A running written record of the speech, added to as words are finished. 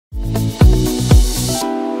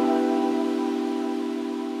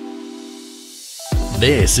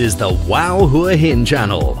This is the Wow HUA HIN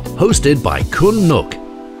channel, hosted by Kun Nook.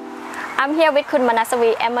 I'm here with Kun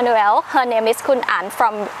Manussawee Emanuel. Her name is Kun An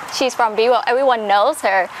she's from BeWell. Everyone knows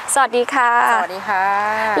her. สวัสดีค่ะ สวัสดีค่ะ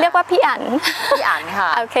เรียกว่าพี่อั๋น พี่อั๋นค่ะ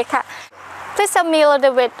Okay ค่ะ Please tell me a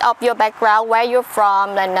little bit of your background, where you're from,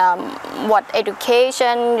 and what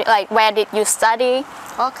education, like where did you study?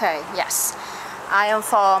 Okay, yes. I am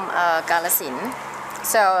from Kalasin.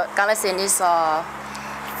 So Kalasin is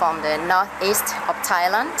from the northeast of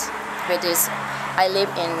Thailand, which is I live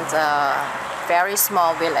in the very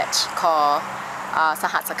small village called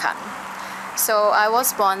Sahatsakan. So I was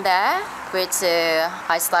born there, which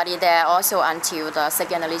I studied there also until the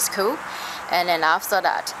secondary school. And then after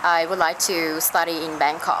that, I would like to study in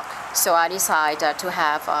Bangkok. So I decided to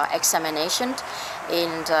have examination in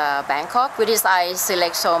Bangkok, which is I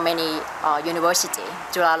select so many university,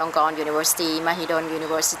 Chulalongkorn University, Mahidol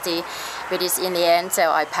University, which is in the end, so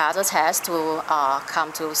I passed the test to come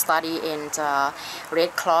to study in the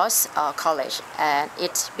Red Cross College, and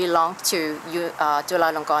it belongs to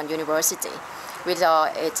Chulalongkorn University, which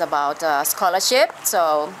it's about scholarship. So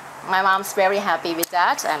my mom's very happy with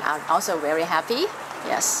that, and I'm also very happy.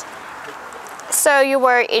 Yes. So you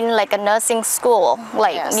were in like a nursing school,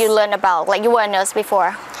 like Yes. you learned about, like you were a nurse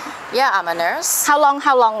before. Yeah, I'm a nurse. How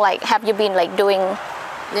long like have you been like doing?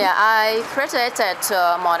 Yeah, I graduated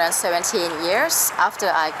more than 17 years. After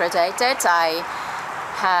I graduated,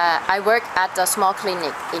 I worked at a small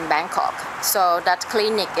clinic in Bangkok. So that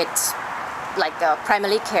clinic, it's like a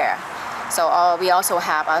primary care. So we also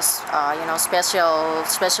have a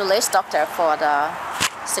specialist doctor for the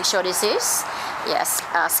sexual disease. Yes,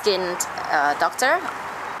 a skin doctor.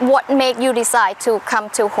 What made you decide to come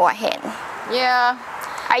to HUA HIN? Yeah.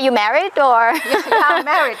 Are you married or? Yeah, I'm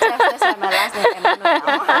married. That's why my last name Emanuel.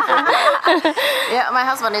 Yeah, my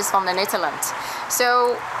husband is from the Netherlands.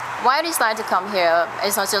 So why I decided to come here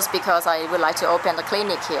is not just because I would like to open the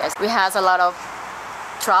clinic here. We have a lot of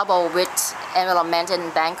trouble with environment in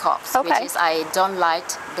Bangkok, which is I don't like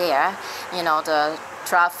there. You know, the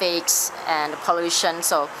traffic and pollution.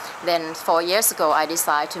 So then 4 years ago, I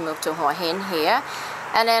decided to move to HUA HIN here.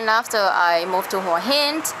 And then after I moved to HUA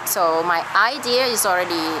HIN, so my idea is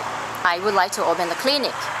already, I would like to open the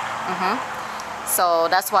clinic. So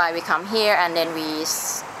that's why we come here, and then we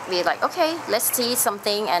like, okay, let's see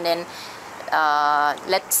something, and then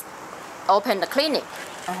let's open the clinic.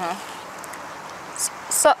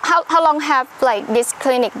 So how long have like this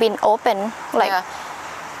clinic been open? Like. Yeah.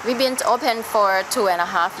 We've been open for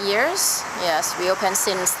 2.5 years. Yes, we opened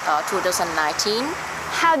since 2019.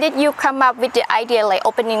 How did you come up with the idea like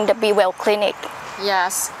opening the BeWell clinic?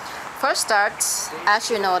 Yes, first start, as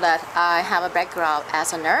you know that I have a background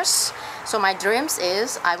as a nurse. So my dreams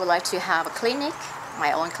is I would like to have a clinic,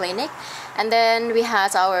 my own clinic. And then we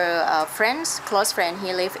had our close friend,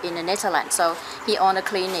 he lived in the Netherlands. So he owned a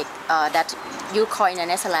clinic that you call in the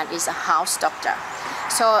Netherlands is a house doctor.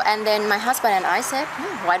 So, and then my husband and I said,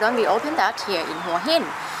 why don't we open that here in HUA HIN?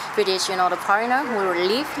 Which is, you know, the foreigner who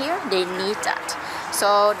live here, they need that.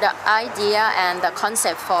 So the idea and the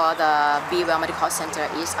concept for the BeWell Medical Center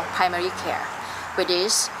is a primary care, which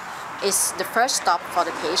is the first stop for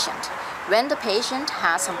the patient. When the patient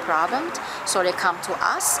has some problem, so they come to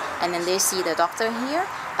us, and then they see the doctor here,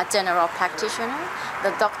 a general practitioner.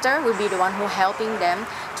 The doctor will be the one who helping them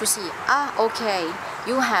to see, okay,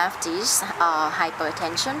 you have this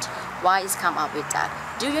hypertension, why is come up with that?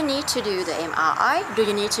 Do you need to do the MRI? Do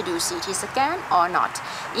you need to do CT scan or not?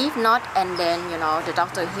 If not, and then, you know, the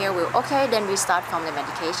doctor here will, okay, then we start from the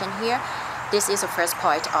medication here. This is the first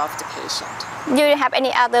point of the patient. Do you have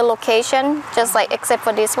any other location, just like except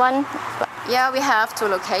for this one? Yeah, we have 2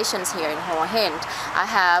 locations here in HUA HIN. I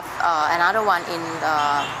have another one in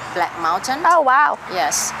Black Mountain. Oh, wow.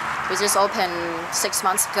 Yes, we just opened 6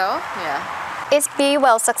 months ago. Yeah. Is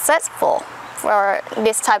BeWell successful for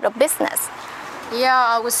this type of business? Yeah,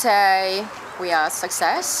 I would say we are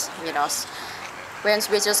success. You know, when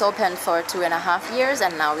we just opened for 2.5 years,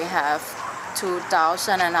 and now we have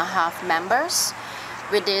 2,500 members.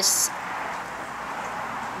 With this,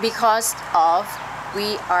 because of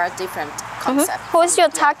we are different concept. Who's your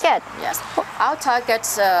target? Yes, our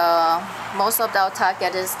targets. Most of our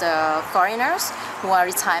target is the foreigners who are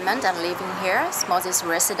retirement and living here. Most is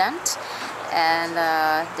resident, and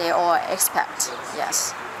they all expat.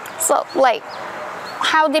 Yes. So like,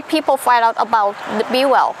 how did people find out about the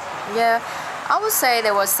BeWell? Yeah, I would say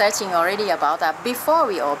they were searching already about that before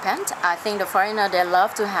we opened. I think the foreigner, they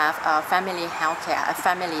love to have a family healthcare, a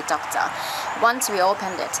family doctor. Once we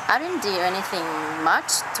opened it, I didn't do anything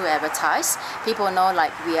much to advertise. People know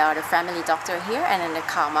like we are the family doctor here, and then they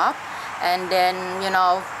come up, and then, you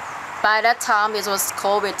know, by that time it was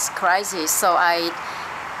COVID crisis, so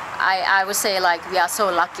I would say like we are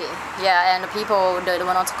so lucky. Yeah, and the people they don't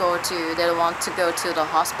want to go to the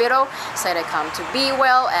hospital, so they come to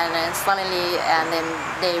BeWell, and then suddenly and then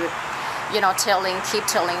they keep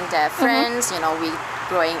telling their friends, we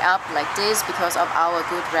growing up like this because of our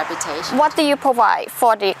good reputation. What do you provide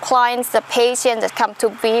for the clients, the patients that come to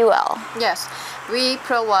BeWell? Yes, we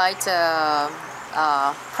provide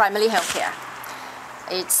primary health care.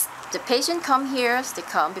 It's the patient come here, they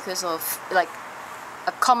come because of like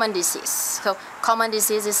a common disease. So common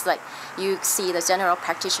disease is like you see the general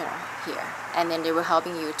practitioner here, and then they were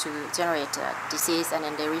helping you to generate the disease, and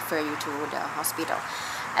then they refer you to the hospital.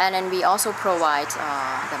 And then we also provide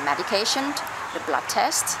the medication, the blood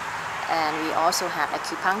test, and we also have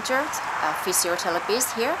acupuncture,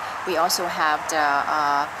 physiotherapists here. We also have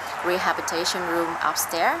the rehabilitation room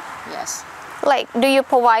upstairs. Yes. Like, do you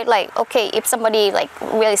provide like, okay, if somebody like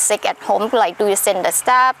really sick at home, like do you send the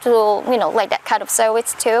staff to, like that kind of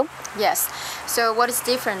service too? Yes. So what is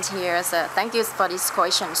different here is, thank you for this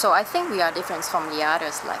question. So I think we are different from the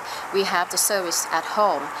others. Like we have the service at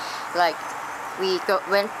home. Like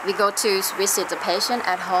when we go to visit the patient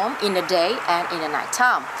at home in the day and in the night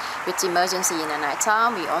time. With emergency in the night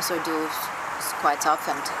time, we also do quite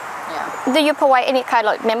often. Yeah. Do you provide any kind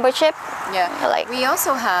of membership? Yeah, like we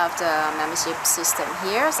also have the membership system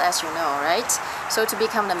here, as you know, right? So to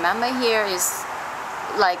become the member here is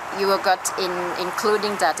like you will got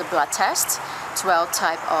including that the blood test, 12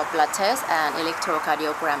 type of blood tests and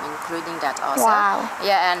electrocardiogram, including that also. Wow.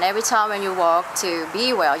 Yeah, and every time when you walk to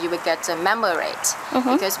BeWell, you will get a member rate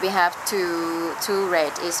because we have two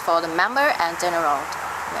rate is for the member and general.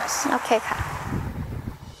 Yes. Okay.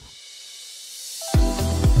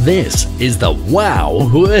 This is the Wow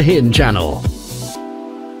HUA HIN channel.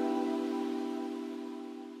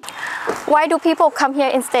 Why do people come here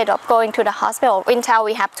instead of going to the hospital? In town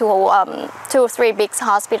we have two or three big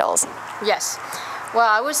hospitals. Yes. Well,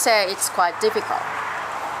 I would say it's quite difficult.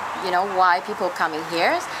 Why people coming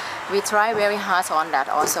here? We try very hard on that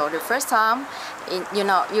also. The first time,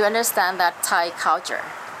 you understand that Thai culture.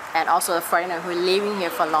 And also the foreigner who are living here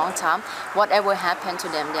for a long time, whatever happened to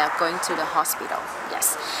them, they are going to the hospital.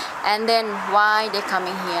 Yes. And then why they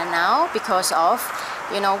coming here now? Because of,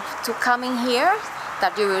 to coming here,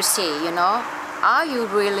 that you will see, are you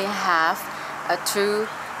really have a true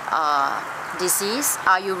disease?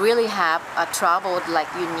 Are you really have a trouble like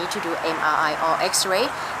you need to do MRI or X-ray?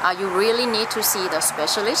 Are you really need to see the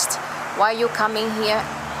specialist? Why are you coming here?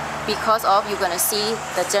 Because of you're gonna see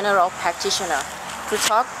the general practitioner to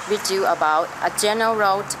talk with you about a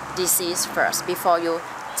general disease first before you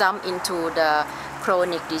jump into the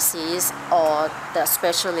chronic disease or the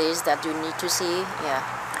specialist that you need to see. Yeah.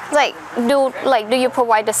 Do you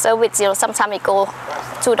provide the service? Sometimes you go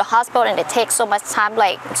to the hospital and it takes so much time.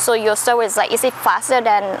 So your service, is it faster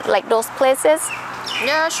than those places?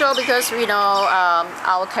 Yeah, sure. Because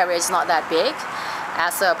our carrier is not that big.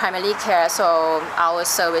 As a primary care, so our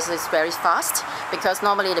service is very fast because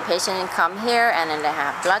normally the patient come here and then they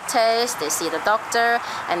have blood test, they see the doctor,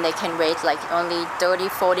 and they can wait like only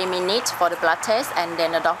 30-40 minutes for the blood test, and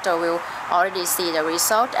then the doctor will already see the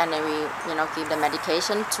result, and then we give the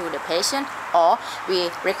medication to the patient, or we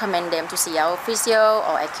recommend them to see our physio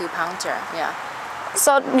or acupuncture. Yeah.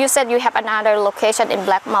 So you said you have another location in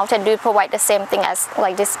Black Mountain. Do you provide the same thing as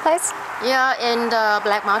this place? Yeah, in the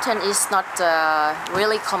Black Mountain is not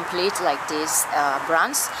really complete like this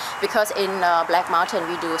branch, because in Black Mountain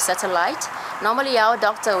we do satellite. Normally our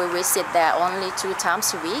doctor will visit there only 2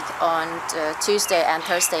 times a week on Tuesday and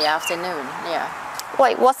Thursday afternoon. Yeah.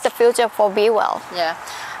 Wait, what's the future for BeWell? Yeah.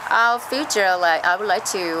 Our future, I would like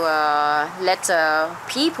to let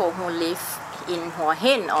people who live in HUA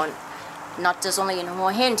HIN, or not just only in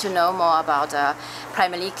HUA HIN, to know more about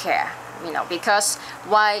primary care. Because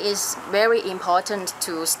why is very important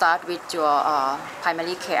to start with your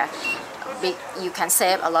primary care. You can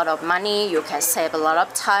save a lot of money, you can save a lot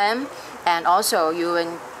of time, and also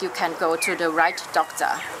you can go to the right doctor.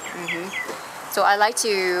 So I like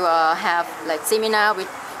to have seminar with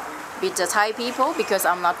the Thai people, because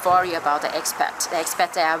I'm not worried about the expat. The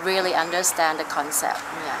expat, they really understand the concept.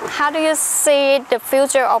 Yeah. How do you see the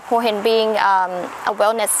future of HUA HIN being a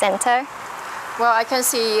wellness center? Well, I can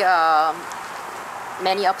see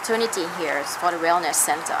many opportunity here for the wellness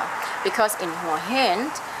center, because in HUA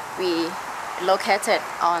HIN we located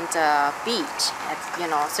on the beach,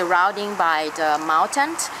 surrounding by the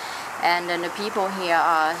mountains, and then the people here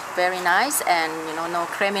are very nice and no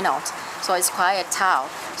criminals. So it's quiet town.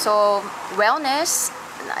 So wellness,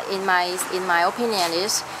 in my opinion,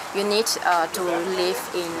 is you need to live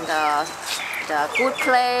in the the good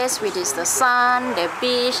place, which is the sun, the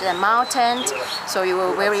beach, the mountains. So you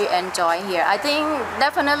will very enjoy here. I think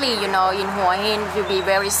definitely, you know, in Hua Hin, you'll be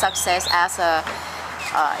very success as a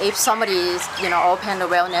if somebody is, you know, open a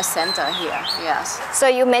wellness center here. Yes. So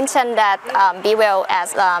you mentioned that BeWell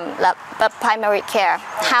as the primary care.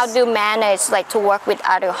 Yes. How do you manage like to work with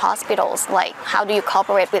other hospitals? Like how do you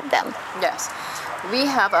cooperate with them? Yes. We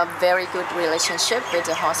have a very good relationship with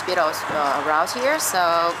the hospitals around here.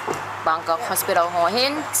 So Bangkok Hospital Hua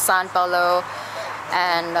Hin, San Paulo,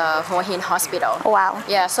 and Hua Hin Hospital. Wow.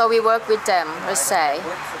 Yeah, so we work with them. Let's say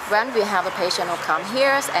when we have a patient who come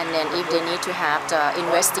here, and then if they need to have the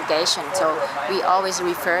investigation, so we always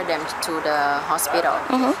refer them to the hospital.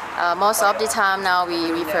 Most of the time now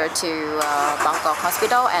we refer to Bangkok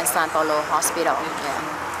Hospital and San Paulo Hospital.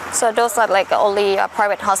 Yeah. So those are like only a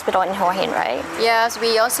private hospital in Hua Hin, right? Yes,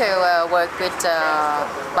 we also work with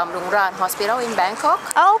Bamrung Ran Hospital in Bangkok.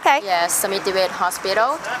 Oh, okay. Yes, Samithivet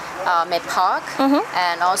Hospital, Med Park,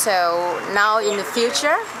 and also now in the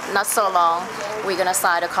future, not so long, we're gonna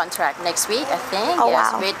sign a contract next week, I think. Oh,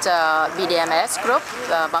 yes, wow. with BDMS Group,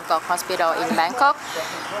 Bangkok Hospital in Bangkok,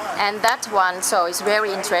 and that one, so it's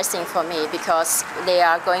very interesting for me because they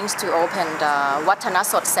are going to open the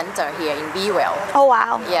Watanasot Center here in BeWell. Oh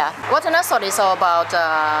wow. Yeah, Watanasot is all about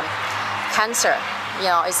cancer. You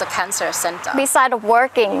know, it's a cancer center. Besides of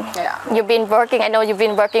working, Yeah. you've been working. I know you've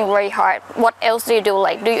been working very hard. What else do you do?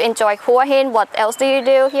 Like, do you enjoy Hua Hin? What else do you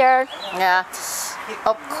do here? Yeah,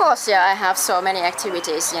 of course. Yeah, I have so many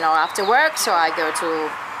activities. You know, after work, so I go to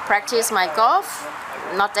practice my golf.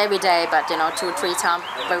 Not every day, but you know, 2-3 times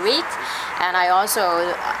per week. And I also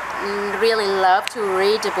really love to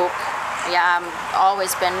read the book. Yeah, I'm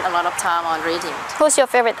always spend a lot of time on reading. Who's your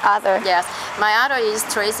favorite author? Yes, my author is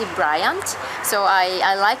Tracy Bryant. So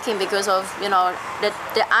I like him because of, you know,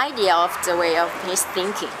 the idea of the way of his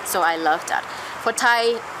thinking. So I love that. For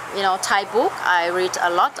Thai, you know, Thai book, I read a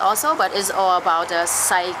lot also, but it's all about a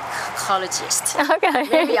psychologist. Okay.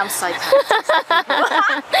 Maybe I'm psychologist.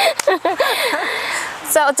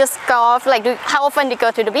 So just golf. Like, how often do you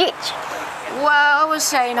go to the beach? Well, I would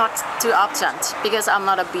say not too often because I'm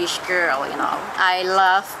not a beach girl, you know. I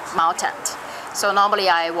love mountains. So normally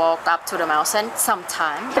I walk up to the mountain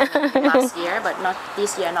sometime last year, but not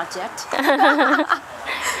this year, not yet.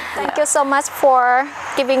 Thank you so much for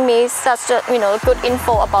giving me such a, you know, good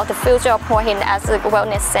info about the future of Hua Hin as a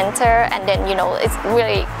wellness center, and then, you know, it's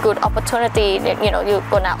really good opportunity that, you know, you're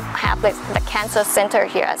gonna have like the cancer center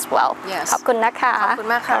here as well. Yes. ขอบคุณนะคะ ขอบคุณ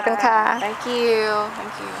มากค่ะ ขอบคุณค่ะ Thank you.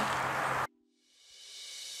 Thank you.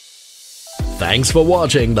 Thanks for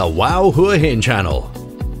watching the Wow Hua Hin channel.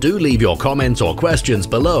 Do leave your comments or questions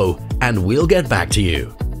below and we'll get back to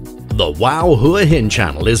you. The Wow Hua Hin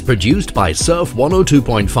channel is produced by Surf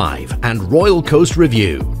 102.5 and Royal Coast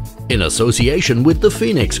Review in association with the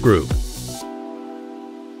Phoenix Group.